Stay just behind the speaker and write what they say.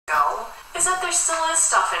is that there still is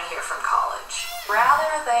stuff in here from college.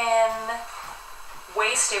 Rather than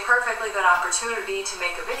waste a perfectly good opportunity to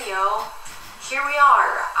make a video, here we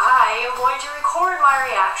are. I am going to record my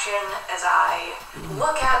reaction as I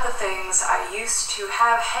look at the things I used to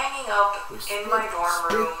have hanging up in my dorm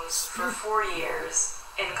rooms for 4 years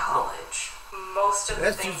in college. Most of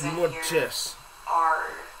the things in here are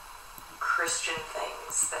Christian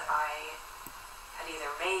things that I had either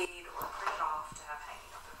made or printed off to have hanging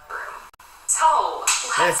up in my room. So,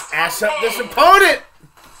 let's ass up this opponent!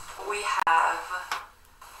 We have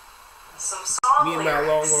some song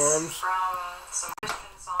lyrics from some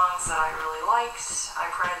Christian songs that I really liked.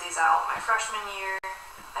 I printed these out my freshman year.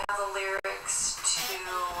 I have the lyrics to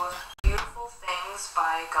Beautiful Things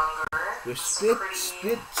by Gungor. Some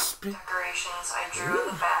pretty decorations I drew in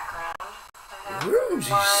the background. I have one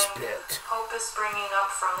Hope is bringing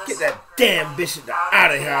up from this. Get that damn bishop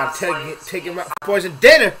out of here. I'll take him out for poison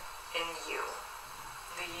dinner. In you.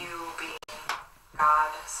 The you being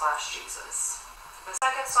God/Jesus. The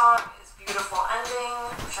second song is Beautiful Ending,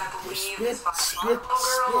 which I believe is by Mono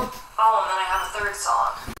Girl. Oh, and then I have a third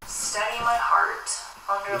song. Steady My Heart.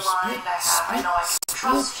 Underlined, I know I can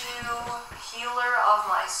trust you. Healer of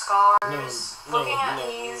my scars. Looking at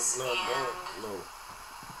these and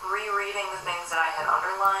rereading the things that I had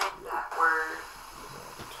underlined that were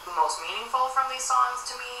the most meaningful from these songs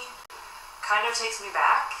to me kind of takes me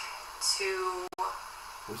back to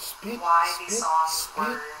why these songs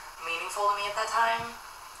were meaningful to me at that time.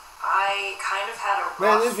 I kind of had a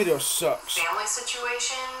rough this video sucks. family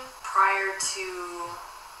situation prior to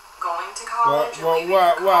going to college.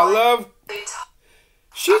 Love.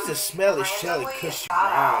 She's a smelly Shelly cause she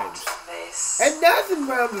rhymes. And nothing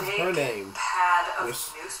rhymes with her name. Pad of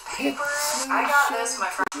newspapers. I got this my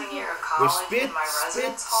freshman year of college in my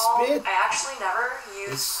residence hall. I actually never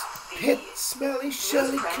used the smelly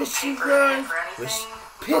Shelly cause she rhymes.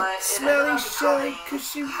 Spit smelly Shelly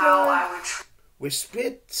cause she rhymes. With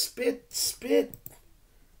spit.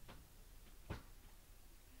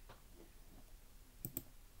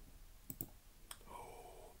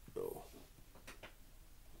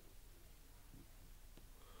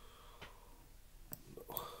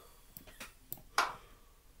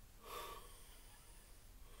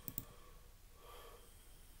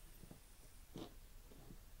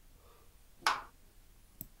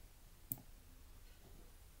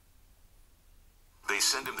 They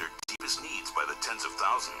send him their deepest needs by the tens of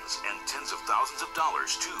thousands and tens of thousands of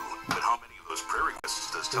dollars too. But how many of those prayer requests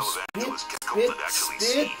does televangelist Kent Copeland actually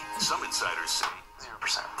see? Some insiders say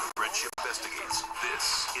 0%. Friendship Investigates.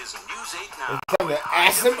 This is News 8 Now. It's time to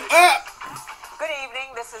ass him up. Good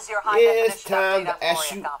evening. This is your high It's time to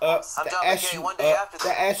ass you up. To ass you up.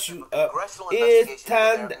 To ass you up. It's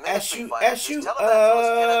time to ass you up.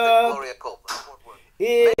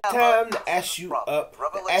 It's time to ash you up,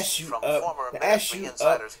 to ash you up, to ash you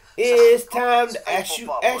up. It's time to ash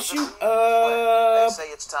you up. They say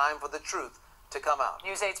it's time for the truth to come out.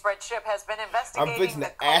 News 8's Brett Shipp has been investigating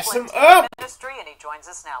the Copeland ministry, and he joins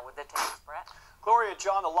us now with the tapes. Brett. Gloria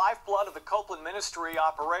John, the lifeblood of the Copeland Ministry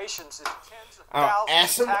operations is tens of I'll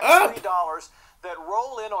thousands of tax-free dollars that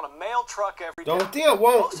roll in on a mail truck every day. Don't think I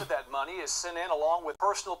won't. Most of that money is sent in along with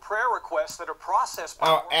personal prayer requests that are processed by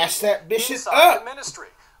I'll ass that bishop inside up. the ministry.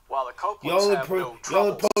 While the Copelands have no You only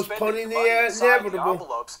trouble postponing spending money inside the inevitable.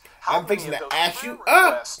 envelopes, how I'm fixing many to of those ass you prayer up.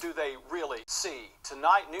 requests do they really see?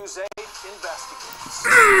 Tonight, News 8 investigates.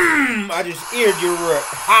 I just eared your root.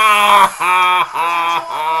 Ha ha ha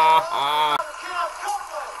ha ha.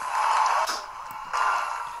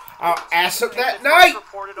 I'll ass up that night.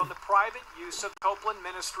 Reported on the private use of Copeland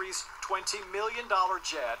Ministries' $20 million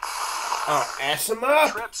jet. I'll ass him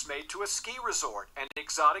up. Trips made to a ski resort and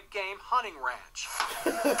exotic game hunting ranch.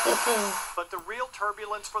 But the real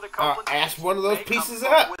turbulence for the Copeland I'll ass one of those may pieces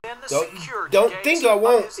come up. within the security Don't gates think I of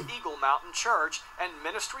won't. his Eagle Mountain Church and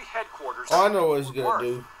ministry headquarters. Oh, I know what he's gonna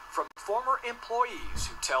do. From former employees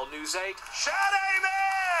who tell News 8, shout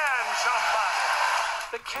amen, somebody.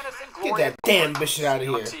 The Kenneth and Get Gloria that damn bishop out of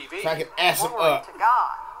here, so I can ass him up.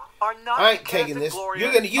 I ain't taking this.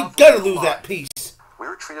 You gotta lose that piece. We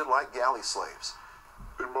were treated like galley slaves.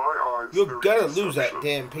 In my eyes, You're gonna lose that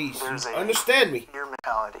damn piece. There's a Understand me? fear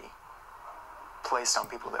mentality placed on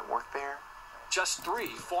people that work there. Just 3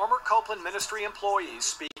 former Copeland Ministry employees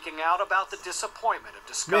speaking out about the disappointment of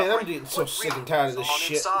discovering Man, I'm getting so sick and tired of this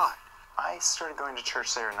shit. Inside. I started going to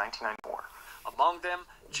church there in 1994. Among them,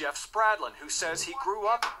 Jeff Spradlin, who says he grew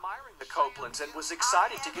up admiring the Copelands and was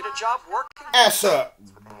excited to get a job working. Ass up,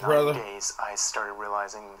 Within brother. 9 days, I started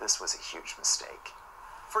realizing this was a huge mistake.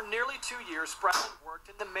 For nearly 2 years, Spradlin worked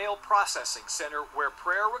in the mail processing center where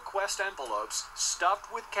prayer request envelopes stuffed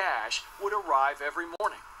with cash would arrive every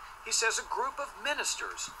morning. He says a group of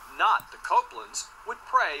ministers, not the Copelands, would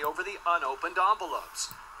pray over the unopened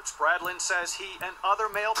envelopes. But Spradlin says he and other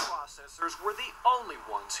mail processors were the only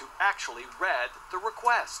ones who actually read the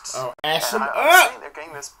requests. I'll ass them I'm up. sitting there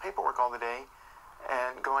getting this paperwork all the day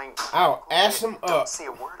and going, I'll ass them don't up. see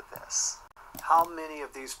a word of this. How many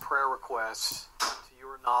of these prayer requests, to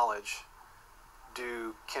your knowledge,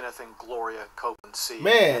 do Kenneth and Gloria Copeland see?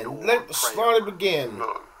 Man, let the slaughter begin. None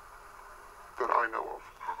that I know of.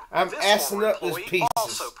 I'm This assing former up this employee pieces.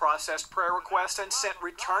 also processed prayer requests and sent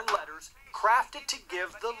return letters crafted to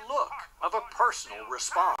give the look of a personal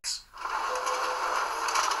response.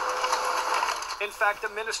 In fact, the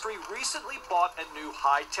ministry recently bought a new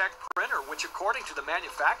high-tech printer, which, according to the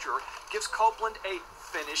manufacturer, gives Copeland a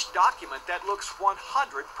finished document that looks 100%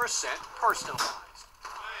 personalized.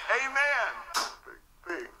 Amen.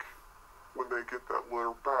 They think when they get that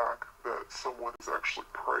letter back that someone has actually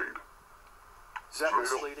prayed. Is that They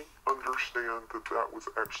misleading? don't understand that that was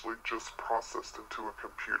actually just processed into a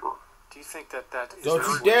computer. Do you think that is Don't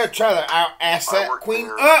you very dare try to out-ass I that worked queen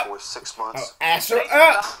there up. for 6 months. I'll ass her Nathan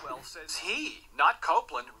up. Boutwell says he, not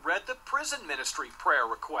Copeland, read the prison ministry prayer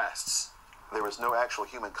requests. There was no actual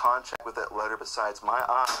human contact with that letter besides my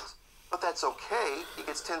eyes. But that's okay. He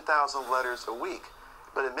gets 10,000 letters a week.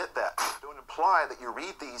 But admit that. Don't imply that you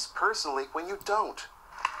read these personally when you don't.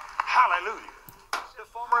 Hallelujah. The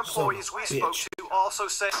former employees we spoke bitch. to also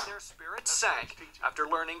say their spirits sank after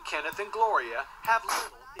learning Kenneth and Gloria have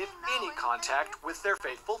little, if any, contact with their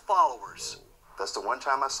faithful followers. That's the one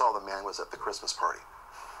time I saw the man was at the Christmas party.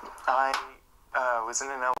 I was in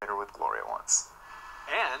an elevator with Gloria once.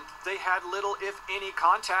 And they had little, if any,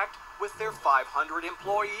 contact with their 500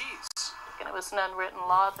 employees. And it was an unwritten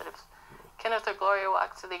law that if Kenneth or Gloria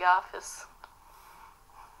walk to the office,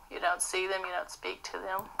 you don't see them, you don't speak to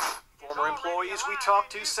them. Former employees we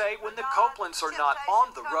talked to say when the Copelands are not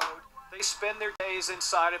on the road, they spend their days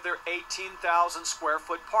inside of their 18,000 square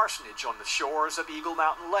foot parsonage on the shores of Eagle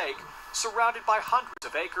Mountain Lake, surrounded by hundreds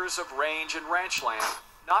of acres of range and ranch land,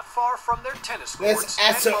 not far from their tennis courts Let's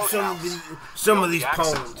ass and up some of these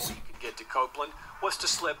pawns. You could get to Copeland was to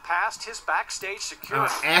slip past his backstage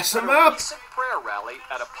security ass at him a up. recent prayer rally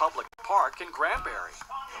at a public park in Granbury.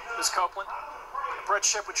 Ms. Copeland, Brett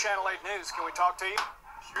Ship with Channel 8 News. Can we talk to you?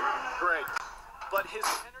 Sure. Great. But his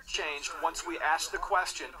tenor changed once we asked the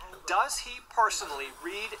question, does he personally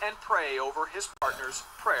read and pray over his partner's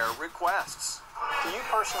prayer requests? Do you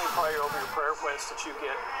personally pray over your prayer requests that you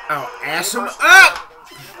get? I'll ass him up.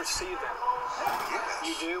 Do you receive them?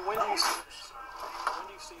 Yes. You do? When do you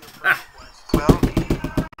see your prayer requests? Well,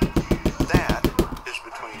 that is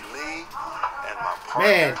between me and my partner.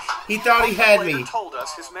 Man, he thought he had Later me. told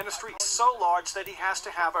us his ministry is so large that he has to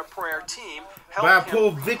have a prayer team help But I him.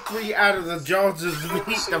 pulled victory out of the jaws of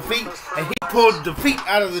defeat, and he pulled defeat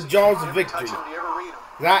out of the jaws of victory. Do you ever read them?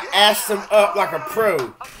 And I assed him up like a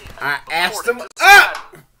pro. I assed him According to up.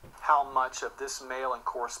 Spradlin, how much of this mail and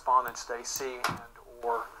correspondence they see and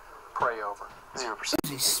or pray over? 0%.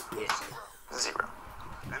 He spit. 0.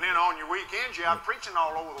 And then on your weekends, you're out preaching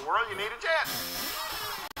all over the world. You need a jet.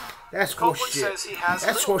 That's Copeland horseshit. says he has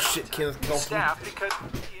That's little horseshit, contact Kenneth with Copeland. staff because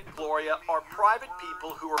he and Gloria are private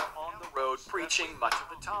people who are on the road preaching much of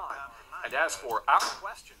the time. And as for our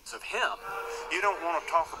questions of him, You don't want to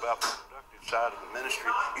talk about the productive side of the ministry.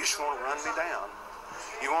 You just want to run me down.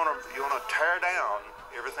 You want to tear down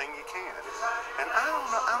everything you can. And I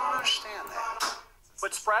don't understand that.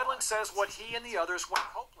 but Spradlin says what he and the others want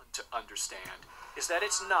Copeland to understand is that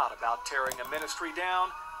it's not about tearing a ministry down,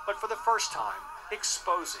 but for the first time,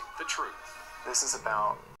 exposing the truth. This is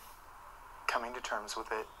about coming to terms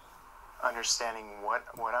with it, understanding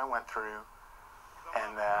what I went through,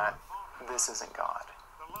 and that this isn't God.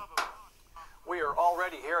 We are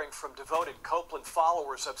already hearing from devoted Copeland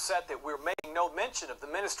followers upset that we're making no mention of the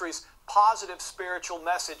ministry's positive spiritual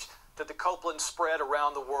message that the Copelands spread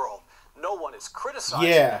around the world. No one is criticizing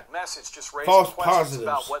that message, just raising False questions positives.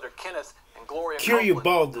 about whether Kenneth and Gloria Cure your Copeland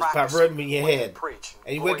baldness by practice rubbing your what they head. preach.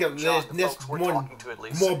 And you wake Gloria up and John, the next folks we're morning talking to at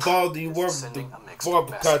least, more bald than you were is sending a mixed before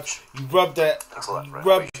because message. you rubbed that. Thanks a lot, You Brett.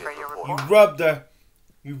 rubbed. Appreciate the report.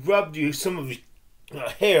 You rubbed some of your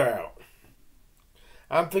hair out.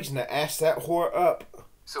 I'm fixing to ass that whore up.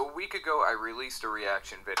 So a week ago, I released a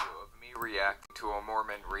reaction video of me reacting to a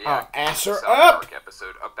Mormon I'll react ass to a her South up. Park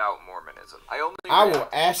episode about Mormonism. I only I will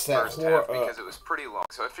reacted ass to the that first whore half because up. it was pretty long,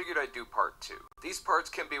 so I figured I'd do part 2. These parts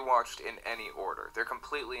can be watched in any order. They're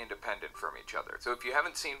completely independent from each other. So if you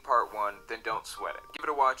haven't seen part 1, then don't sweat it. Give it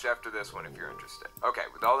a watch after this one if you're interested. Okay,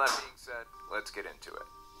 with all that being said, let's get into it.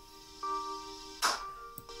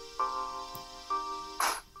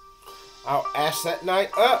 I'll ass that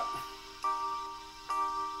night up.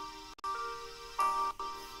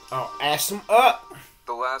 I'll ass him up.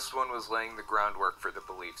 The last one was laying the groundwork for the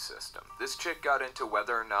belief system. This chick got into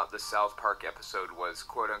whether or not the South Park episode was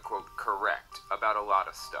quote-unquote correct about a lot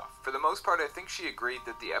of stuff. For the most part, I think she agreed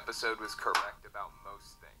that the episode was correct about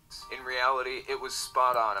most things. In reality, it was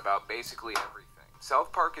spot on about basically everything.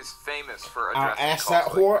 South Park is famous for addressing I'll ass that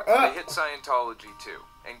whore They up. hit Scientology too.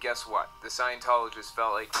 And guess what? The Scientologists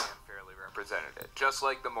felt like they unfairly represented it, just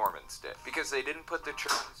like the Mormons did, because they didn't put the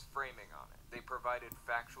church's framing on it. They provided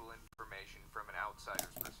factual information from an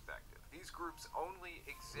outsider's perspective. These groups only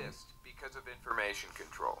exist because of information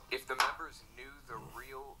control. If the members knew the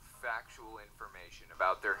real factual information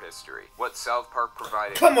about their history, what South Park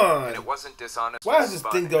provided, Come on. and it wasn't dishonest, Why does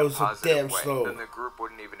this thing go so damn slow? then the group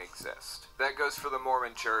wouldn't even exist. That goes for the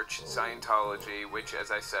Mormon Church, Scientology, which,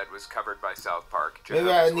 as I said, was covered by South Park. Maybe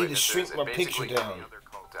I Jehovah's need to Witnesses, shrink and my basically picture down. any other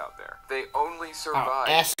cult out there. They only survive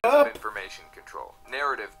ass because of up. information control,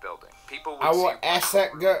 narrative building. People would I will see ass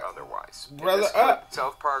that guy otherwise. In brother this clip, up.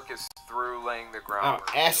 South Park is through laying the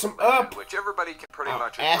groundwork, I'll ass him for religion, up. which everybody can pretty I'll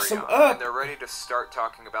much ass agree him on, up. and they're ready to start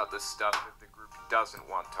talking about the stuff that the group doesn't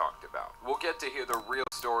want talked about. We'll get to hear the real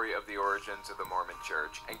story of the origins of the Mormon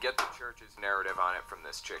Church and get the church's narrative on it from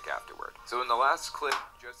this chick afterward. So in the last clip,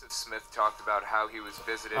 Joseph Smith talked about how he was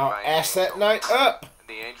visited I'll by an ass that angel. night up. And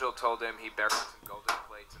the angel told him he buried some golden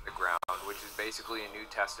plates in the ground, which is basically a New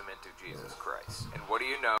Testament of Jesus Christ. And what do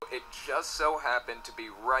you know? It just so happened to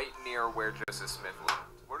be right near where Joseph Smith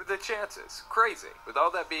lived. What are the chances? Crazy. With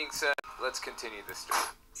all that being said, let's continue this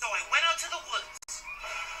story. So I went out to the woods.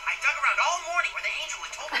 I dug around all morning where the angel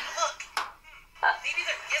had told me to look. Maybe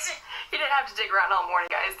there isn't. He didn't have to dig around all morning,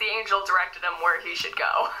 guys. The angel directed him where he should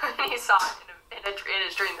go. He saw it in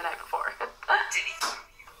his dream the night before. Did he?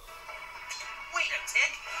 Wait a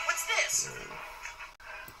tick. What's this?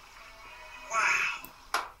 Wow.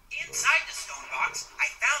 Inside the stone box, I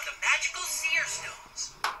found the magical seer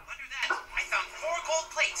stones. Under that, I found 4 gold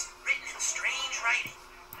plates written in strange writing.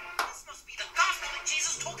 This must be the gospel that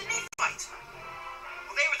Jesus told the Nephites.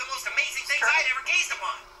 Well, they were the most amazing things I'd ever gazed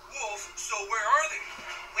upon. Wolf, so where are they?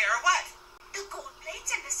 Where are what? The gold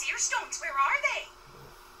plates and the seer stones, where are they?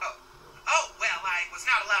 Oh, well, I was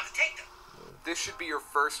not allowed to take them. This should be your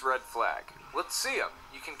first red flag. Let's see them.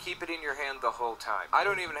 You can keep it in your hand the whole time. I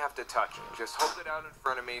don't even have to touch it. Just hold it out in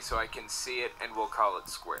front of me so I can see it and we'll call it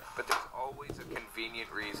square. But there's always a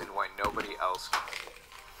convenient reason why nobody else can.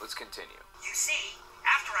 Let's continue. You see,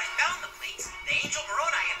 after I found the plates, the angel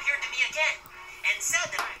Moroni appeared to me again and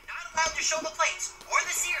said that I'm not allowed to show the plates or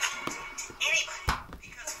the seer stones to anybody.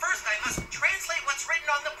 Because first I must translate what's written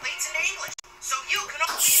on the plates into English, so you can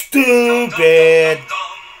all Stupid.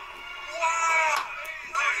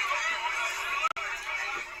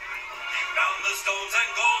 Found the stones and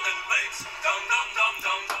golden plates. Dum dum dum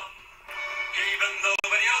dum dum. Even though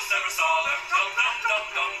nobody else ever saw them. Dum dum dum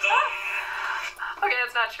dum dum. Okay,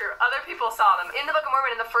 that's not true. Other people saw them. In the Book of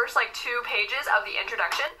Mormon, in the first, 2 pages of the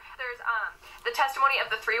introduction, there's the testimony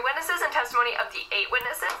of the 3 witnesses and testimony of the 8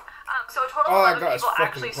 witnesses. So a total of 11 people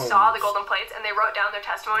actually saw the golden plates, and they wrote down their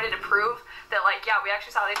testimony to prove that, yeah, we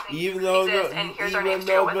actually saw these things exist, and here's our names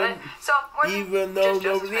to go with it. So more even though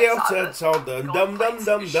nobody else had saw the dum dum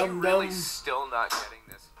dum dum dum. Really still not getting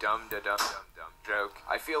this dum da dum dum dum joke.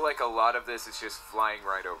 I feel like a lot of this is just flying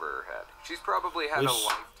right over her head. She's probably had a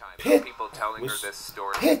lifetime of people telling her this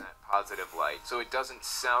story in that positive light, so it doesn't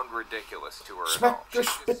sound ridiculous to her at all. She's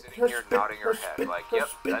just sitting here nodding her head like, yep,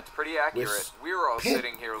 that's pretty accurate. We're all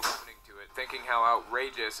sitting here listening to it, thinking how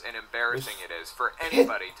outrageous and embarrassing it is for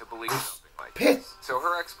anybody to believe something like this. So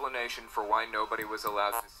her explanation for why nobody was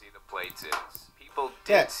allowed to see the plates is, people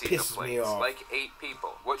did see the plates, like 8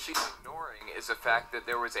 people. What she's ignoring is the fact that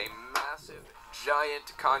there was a massive,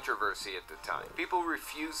 giant controversy at the time. People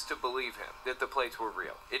refused to believe him that the plates were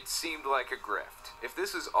real. It seemed like a grift. If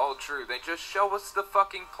this is all true, then just show us the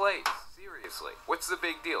fucking plates. Seriously, what's the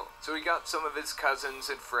big deal? So he got some of his cousins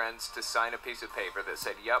and friends to sign a piece of paper that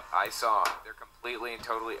said, yep, I saw them. They're completely and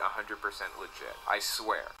totally 100% legit. I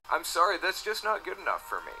swear. I'm sorry, that's just not good enough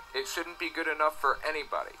for me. It shouldn't be good enough for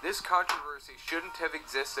anybody. This controversy shouldn't have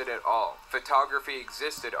existed at all. Photography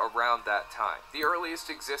existed around that time. The earliest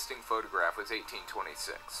existing photograph was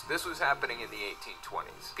 1826. This was happening in the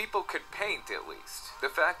 1820s. People could paint, at least.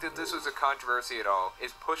 The fact that this was a controversy at all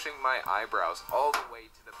is pushing my eyebrows all the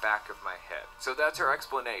way to the back of my head. So that's her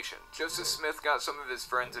explanation. Joseph Smith got some of his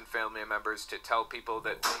friends and family members to tell people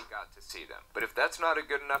that they got to see them. But if that's not a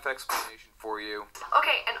good enough explanation for you...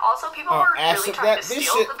 Okay, and also people were really trying to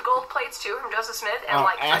steal the gold plates too from Joseph Smith and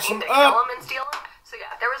threatening to kill him and steal them. So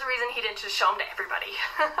yeah, there was a reason he didn't just show them to everybody.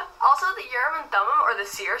 Also, the Urim and Thummim, or the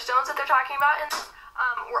seer stones that they're talking about in this,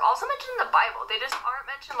 were also mentioned in the Bible. They just aren't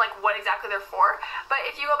mentioned like what exactly they're for. But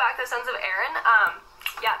if you go back to the sons of Aaron,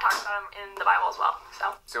 yeah, it talks about them in the Bible as well.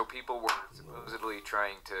 So people were supposedly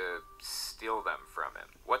trying to steal them from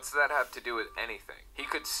him. What's that have to do with anything? He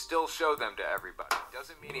could still show them to everybody.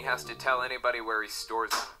 Doesn't mean he has to tell anybody where he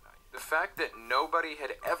stores them. The fact that nobody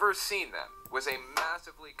had ever seen them was a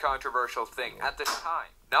massively controversial thing at the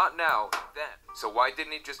time. Not now, then. So why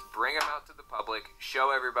didn't he just bring them out to the public,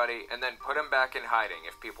 show everybody, and then put them back in hiding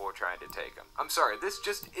if people were trying to take them? I'm sorry, this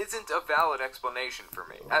just isn't a valid explanation for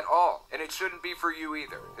me. At all. And it shouldn't be for you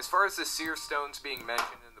either. As far as the seer stones being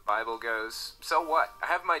mentioned in the Bible goes, so what? I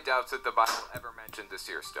have my doubts that the Bible ever mentioned the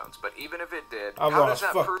seer stones, but even if it did, how does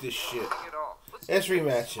that prove this shit? At all? Let's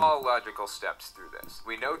rematch him. All logical steps through this.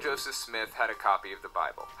 We know Joseph Smith had a copy of the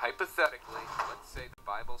Bible. Hypothetically, let's say the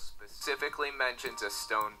Bible specifically mentions a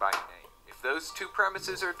stone by name. If those two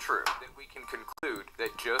premises are true, then we can conclude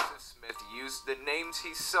that Joseph Smith used the names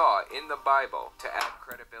he saw in the Bible to add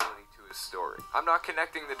credibility to his story. I'm not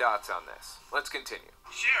connecting the dots on this. Let's continue.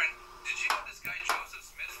 Sharon, did you know this guy Joseph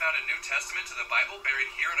Smith found a New Testament to the Bible buried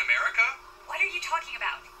here in America? What are you talking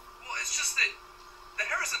about? Well, it's just that the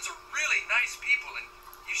Harrisons are really nice people, and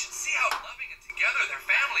you should see how loving and together their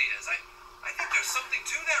family is. I think there's something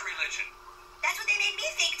to that religion. That's what they made me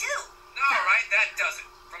think, too. No, right, that doesn't.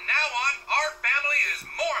 From now on, our family is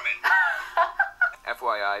Mormon.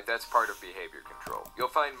 FYI, that's part of behavior control. You'll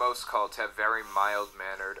find most cults have very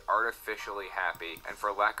mild-mannered, artificially happy, and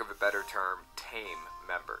for lack of a better term, tame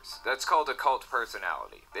members. That's called a cult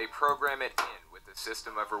personality. They program it in with a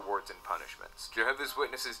system of rewards and punishments. Jehovah's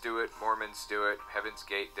Witnesses do it, Mormons do it, Heaven's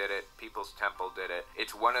Gate did it, People's Temple did it.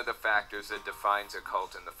 It's one of the factors that defines a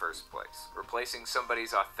cult in the first place. Replacing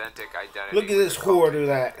somebody's authentic identity. Look at this whore do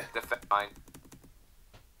that.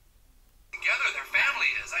 Together their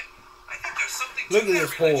family is. I think there's something Look to at that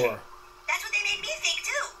this religion. whore. That's what they made me think,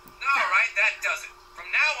 too. No, right, that doesn't. From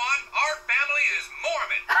now on, our family is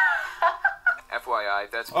Mormon. FYI,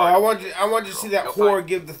 that's I want you to see that whore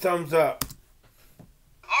give the thumbs up.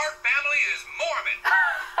 Our family is Mormon.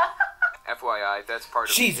 FYI, that's part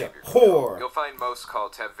of She's a behavior whore. You'll find most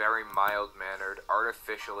cults have very mild-mannered,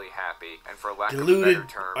 artificially happy, and for lack Deluded of a better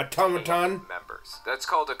term, automaton members. That's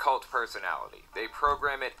called a cult personality. They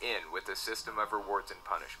program it in with a system of rewards and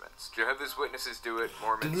punishments. Jehovah's Witnesses do it,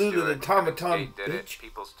 Mormons Deluded do it, automaton, Heaven's Gate did it,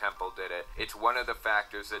 People's Temple did it. It's one of the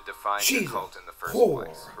factors that defines She's a cult in the first whore.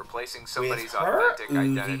 place. Replacing somebody's her authentic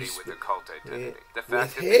identity with a cult identity. The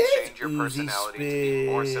fact that they change your personality to be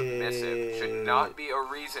more submissive should not be a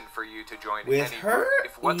reason for you to join any group.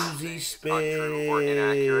 If what they're saying is untrue or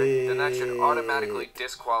inaccurate, then that should automatically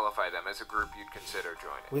disqualify them as a group you'd consider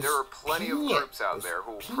joining. There are plenty of groups out there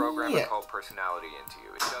who will program a cult personality into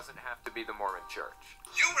you. It doesn't have to be the Mormon Church.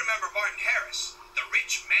 You remember Martin Harris, the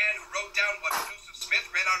rich man who wrote down what Joseph Smith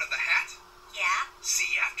read out of the hat? Yeah?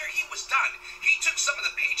 See, after he was done, he took some of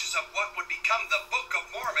the pages of what would become the Book of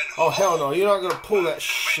Mormon. Oh, hell no. You're not going to pull that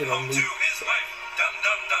shit on me. To his wife, dum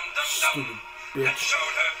dum dum dum dum, Stupid and bitch.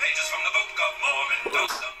 showed her pages from the Book of Mormon. Dum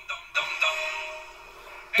dum dum dum dum.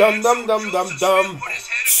 Dum dum dum dum dum.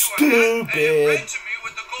 Stupid.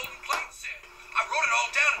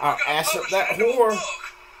 I'll ass up that whore. Martin,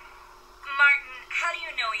 how do you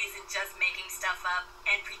know he isn't just making stuff up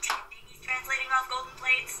and pretending he's translating off golden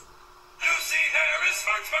plates? Lucy Harris,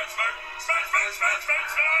 smart, smart, smart, smart, smart, smart, smart,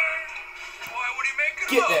 smart. Why would he make it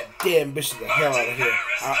Get up? that damn bitch the hell out of here.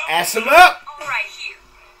 I'll ass him up. All right, here.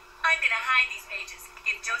 I'm gonna hide these pages.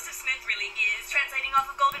 If Joseph Smith really is translating off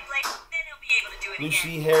of golden plates, then he'll be able to do it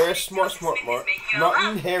Lucy again. Harris, smart, smart,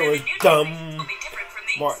 Martin Harris, dumb.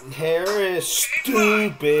 Martin Harris,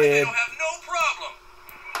 stupid. Have no problem.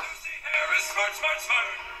 Lucy Harris, smart, smart, smart.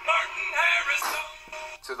 Martin Harris.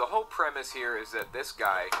 So the whole premise here is that this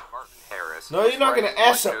guy, Martin Harris... No, you're not going to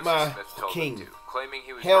ass up my king.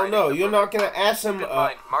 Hell no, you're not going to ass him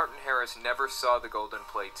up. Martin Harris never saw the golden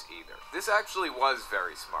plates either. This actually was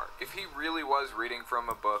very smart. If he really was reading from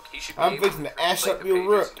a book, he should be able to ass up the your pages,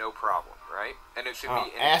 rook. no problem, right? And it should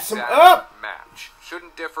be an ass him exact up. match.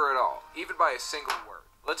 Shouldn't differ at all, even by a single word.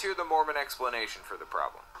 Let's hear the Mormon explanation for the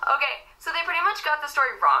problem. Okay, so they pretty much got the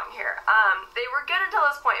story wrong here. They were good until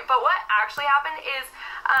this point, but what actually happened is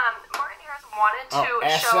Martin Harris wanted to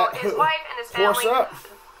show his wife and his family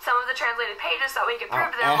some of the translated pages so he could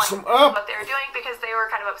prove to them what they were doing, because they were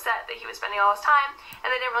kind of upset that he was spending all his time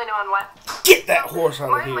and they didn't really know on what. Get that horse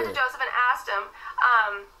out of Martin went to here. Joseph and asked him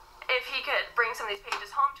if he could bring some of these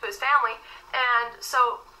pages home to his family, and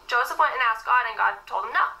so Joseph went and asked God, and God told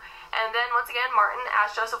him no. And then once again, Martin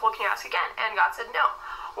asked Joseph, well, can you ask again? And God said no.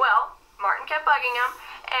 Well, Martin kept bugging him,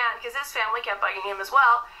 and because his family kept bugging him as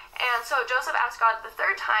well. And so Joseph asked God the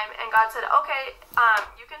third time, and God said, okay,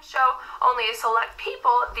 you can show only a select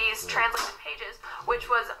people these translated pages, which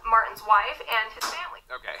was Martin's wife and his family.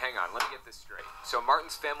 Okay, hang on, let me get this straight. So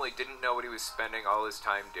Martin's family didn't know what he was spending all his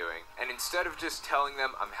time doing, and instead of just telling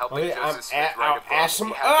them, I'm helping Joseph Smith write a book,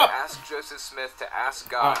 he had to ask Joseph Smith to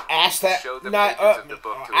ask God to show the pages of the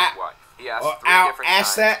book to his wife. He asked 3 different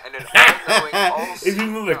times, and an all-knowing,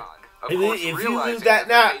 all-seeing God, of course, realizing that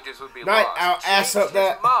the pages would be lost, changed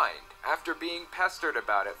his mind after being pestered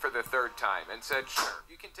about it for the 3rd time, and said, sure,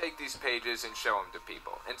 you can take these pages and show them to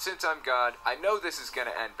people. And since I'm God, I know this is going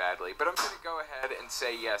to end badly, but I'm going to go ahead and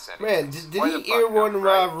say yes anyway. Man, did he ear one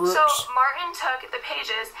Rob Rooks? So Martin took the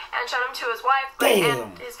pages and showed them to his wife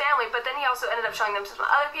and his family, but then he also ended up showing them to some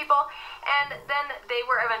other people, and then they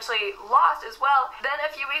were eventually lost as well. Then a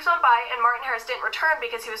few weeks went by, and Martin Harris didn't return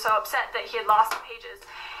because he was so upset that he had lost the pages.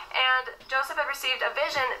 And Joseph had received a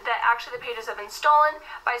vision that actually the pages had been stolen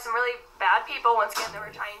by some really bad people. Once again, they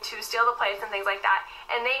were trying to steal the plates and things like that.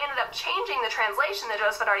 And they ended up changing the translation that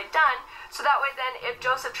Joseph had already done. So that way then, if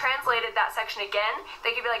Joseph translated that section again,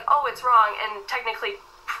 they could be like, oh, it's wrong, and technically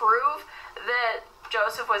prove that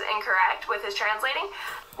Joseph was incorrect with his translating.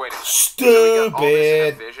 Wait a minute. Stupid. So we got all this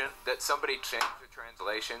in a vision that somebody changed the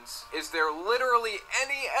translations? Is there literally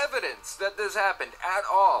any evidence that this happened at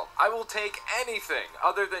all? I will take anything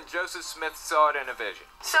other than Joseph Smith saw it in a vision.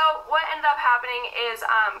 So what ended up happening is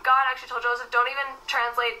God actually told Joseph, don't even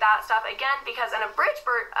translate that stuff again, because an abridged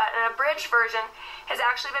version has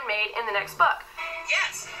actually been made in the next book.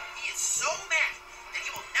 Yes, he is so mad that he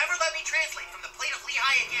will never let me translate from the plate of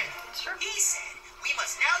Lehi again. It's true. He said we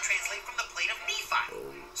must now translate from the plate of Nephi.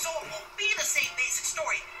 So it will be the same basic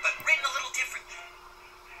story, but written a little differently.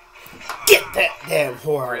 Get that damn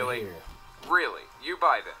whore out of here. Really? You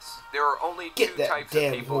buy this? There are only 2 types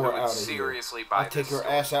of people who would seriously buy this story. I'll take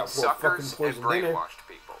her ass out for a fucking poison dinner. Brainwashed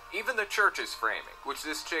people. Even the church's framing, which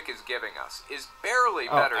this chick is giving us, is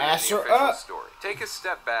barely better than the official story. Take a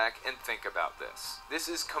step back and think about this.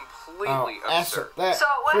 This is completely absurd. So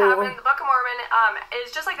what happened in the Book of Mormon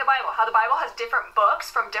is just like the Bible. How the Bible has different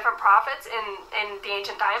books from different prophets in the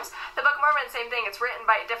ancient times. The Book of Mormon, same thing. It's written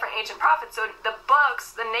by different ancient prophets. So the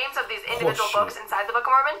books, the names of these individual books inside the Book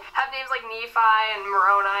of Mormon have names like Nephi and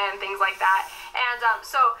Moroni and things like that. And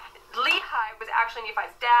so Lehi was actually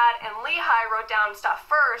Nephi's dad, and Lehi wrote down stuff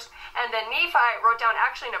first, and then Nephi wrote down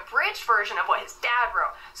actually an abridged version of what his dad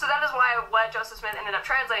wrote. So that is why what Joseph Smith ended up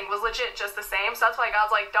translating was legit just the same. So that's why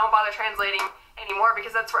God's like, don't bother translating anymore,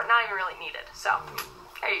 because that's not even really needed. So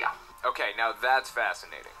there you go. Okay, now that's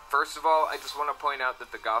fascinating. First of all, I just want to point out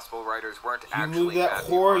that the gospel writers weren't actually Matthew, that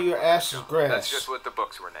whore, your ass is grass. That's just what the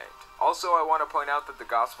books were named. Also, I want to point out that the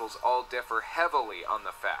Gospels all differ heavily on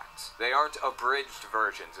the facts. They aren't abridged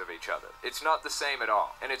versions of each other. It's not the same at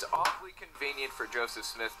all. And it's awfully convenient for Joseph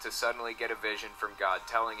Smith to suddenly get a vision from God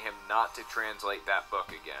telling him not to translate that book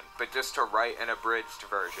again, but just to write an abridged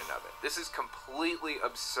version of it. This is completely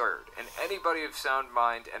absurd, and anybody of sound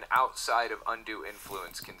mind and outside of undue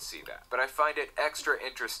influence can see that. But I find it extra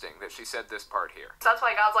interesting that she said this part here. So that's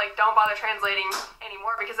why God's like, don't bother translating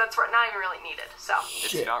anymore, because that's not even really needed. So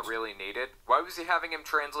it's not really needed? Why was he having him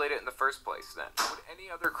translate it in the first place then? Would any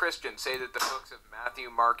other Christian say that the books of Matthew,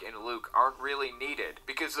 Mark, and Luke aren't really needed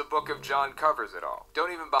because the book of John covers it all?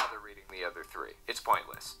 Don't even bother reading the other 3. It's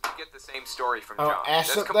pointless. You get the same story from John.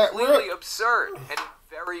 That's completely absurd, and it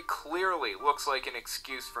very clearly looks like an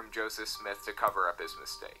excuse from Joseph Smith to cover up his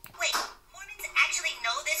mistake. Wait, Mormons actually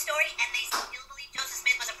know this story and they still believe Joseph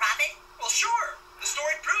Smith was a prophet? Well, sure. The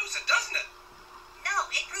story proves it, doesn't it? No,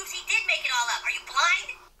 it proves he did make it all up. Are you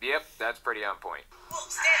blind? Yep, that's pretty on point. Well,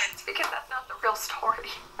 Stan... It's because that's not the real story.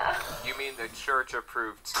 You mean the church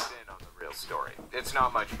approved spin on the real story? It's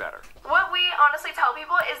not much better. What we honestly tell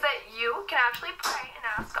people is that you can actually pray and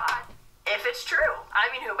ask God if it's true. I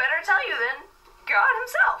mean, who better to tell you than God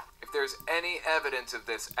himself? If there's any evidence of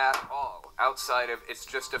this at all, outside of it's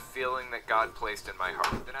just a feeling that God placed in my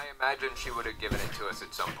heart, then I imagine she would have given it to us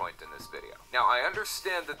at some point in this video. Now, I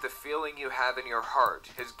understand that the feeling you have in your heart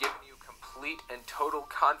has given you complete and total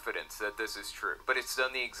confidence that this is true, but it's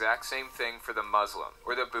done the exact same thing for the Muslim,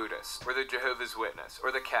 or the Buddhist, or the Jehovah's Witness,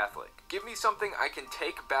 or the Catholic. Give me something I can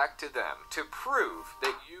take back to them to prove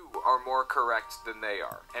that you are more correct than they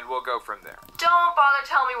are, and we'll go from there. Don't bother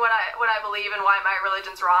telling me what I believe and why my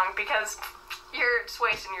religion's wrong, because you're just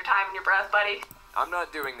wasting your time and your breath, buddy. I'm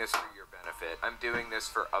not doing this for your benefit. I'm doing this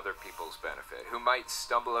for other people's benefit, who might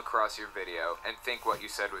stumble across your video and think what you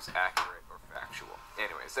said was accurate or factual.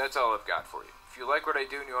 Anyways, that's all I've got for you. If you like what I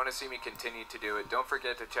do and you want to see me continue to do it, don't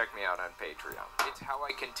forget to check me out on Patreon. It's how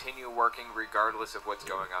I continue working regardless of what's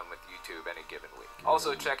going on with YouTube any given week.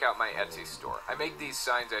 Also, check out my Etsy store. I make these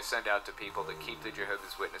signs I send out to people to keep the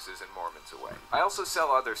Jehovah's Witnesses and Mormons away. I also sell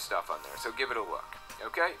other stuff on there, so give it a look.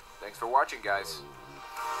 Okay? Thanks for watching, guys.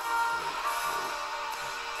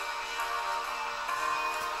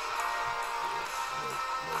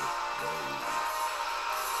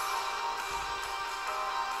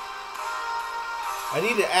 I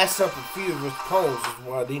need to ask up a few of his poems is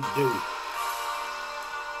what I need to do.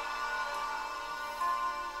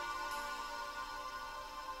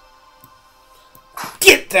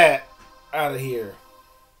 Get that out of here.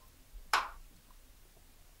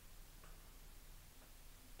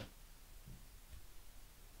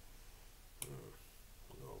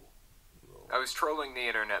 I was trolling the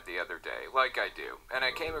internet the other day, like I do, and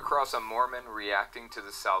I came across a Mormon reacting to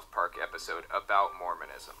the South Park episode about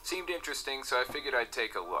Mormonism. Seemed interesting, so I figured I'd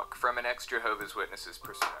take a look from an ex-Jehovah's Witness's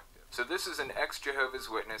perspective. So this is an ex-Jehovah's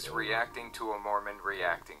Witness reacting to a Mormon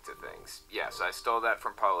reacting to things. Yes, I stole that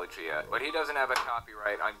from Paulogia, but he doesn't have a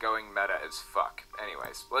copyright on going meta as fuck.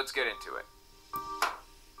 Anyways, let's get into it.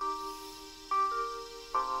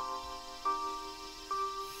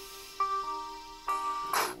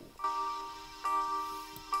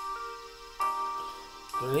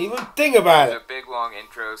 Don't even think about it. It's a big long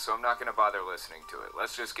intro, so I'm not going to bother listening to it.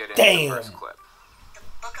 Let's just get into the first clip. The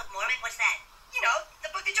Book of Mormon? What's that? You know, the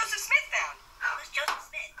book that Joseph Smith found. Who's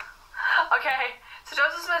Joseph Smith? Okay, so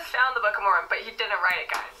Joseph Smith found the Book of Mormon, but he didn't write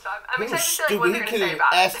it, guys. So I'm excited to see like, what they're going to say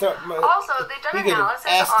about it. Also, they've done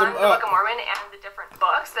analysis on the Book of Mormon and the different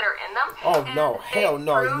books that are in them. Oh no, hell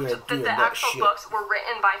no, you ain't doing that actual shit. Books were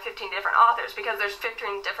written by 15 different authors because there's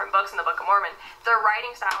 15 different books in the Book of Mormon. Their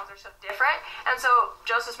writing styles are so different, and so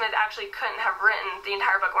Joseph Smith actually couldn't have written the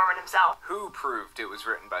entire Book of Mormon himself. Who proved it was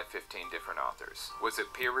written by 15 different authors? Was it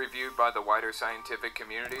peer-reviewed by the wider scientific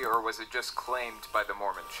community, or was it just claimed by the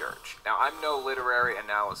Mormon Church? Now, I'm no literary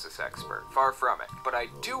analysis expert, far from it, but I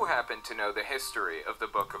do happen to know the history of the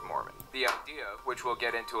Book of Mormon. The idea, which we'll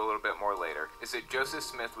get into a little bit more later, is that Joseph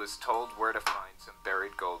Smith was told where to find some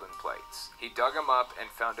buried golden plates. He dug them up and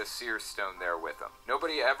found a seer stone there with him.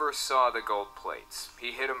 Nobody ever saw the gold plates.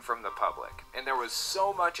 He hid them from the public, and there was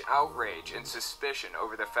so much outrage and suspicion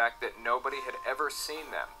over the fact that nobody had ever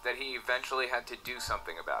seen them that he eventually had to do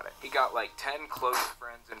something about it. He got like 10 close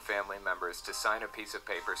friends and family members to sign a piece of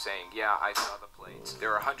paper saying, yeah, I saw the plates.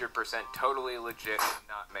 They're 100% totally legit and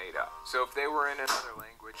not made up. So if they were in another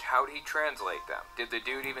language, how'd he translate them? Did the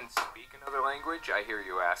dude even speak another language, I hear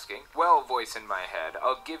you asking? Well, voice in my head,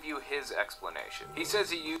 I'll give you his explanation. He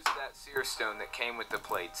says he used that seer stone that came with the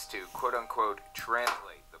plates to quote-unquote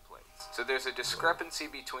translate the plates. So there's a discrepancy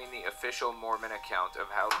between the official Mormon account of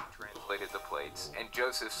how he translated the plates and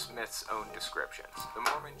Joseph Smith's own descriptions. The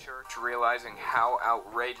Mormon Church, realizing how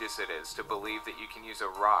outrageous it is to believe that you can use a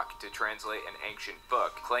rock to translate an ancient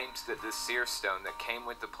book, claims that the seer stone that came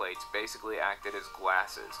with the plates basically acted as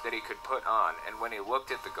glasses that he could put on, and when he looked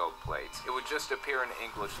at the gold plates, it would just appear in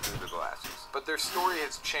English through the glasses. But their story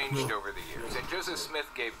has changed over the years, and Joseph Smith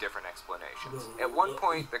gave different explanations. At one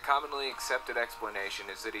point, the commonly accepted explanation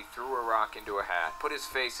is that he threw a rock into a hat, put his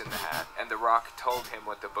face in the hat, and the rock told him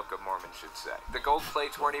what the Book of Mormon should say. The gold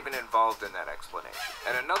plates weren't even involved in that explanation.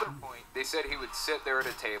 At another point, they said he would sit there at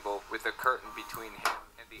a table with a curtain between him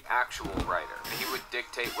and the actual writer, and he would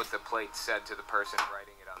dictate what the plate said to the person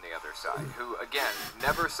writing it on the other side, who, again,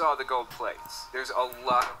 never saw the gold plates. There's a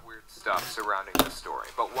lot of weird stuff surrounding this story,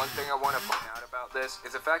 but one thing I want to point out about this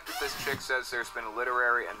is the fact that this chick says there's been a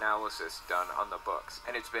literary analysis done on the books,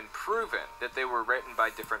 and it's been proven that they were written by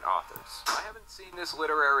different authors. I haven't seen this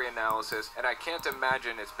literary analysis, and I can't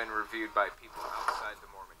imagine it's been reviewed by people outside the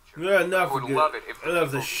Mormon Church. Yeah, I would love it if the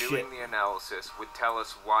people doing the analysis would tell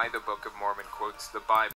us why the Book of Mormon quotes the Bible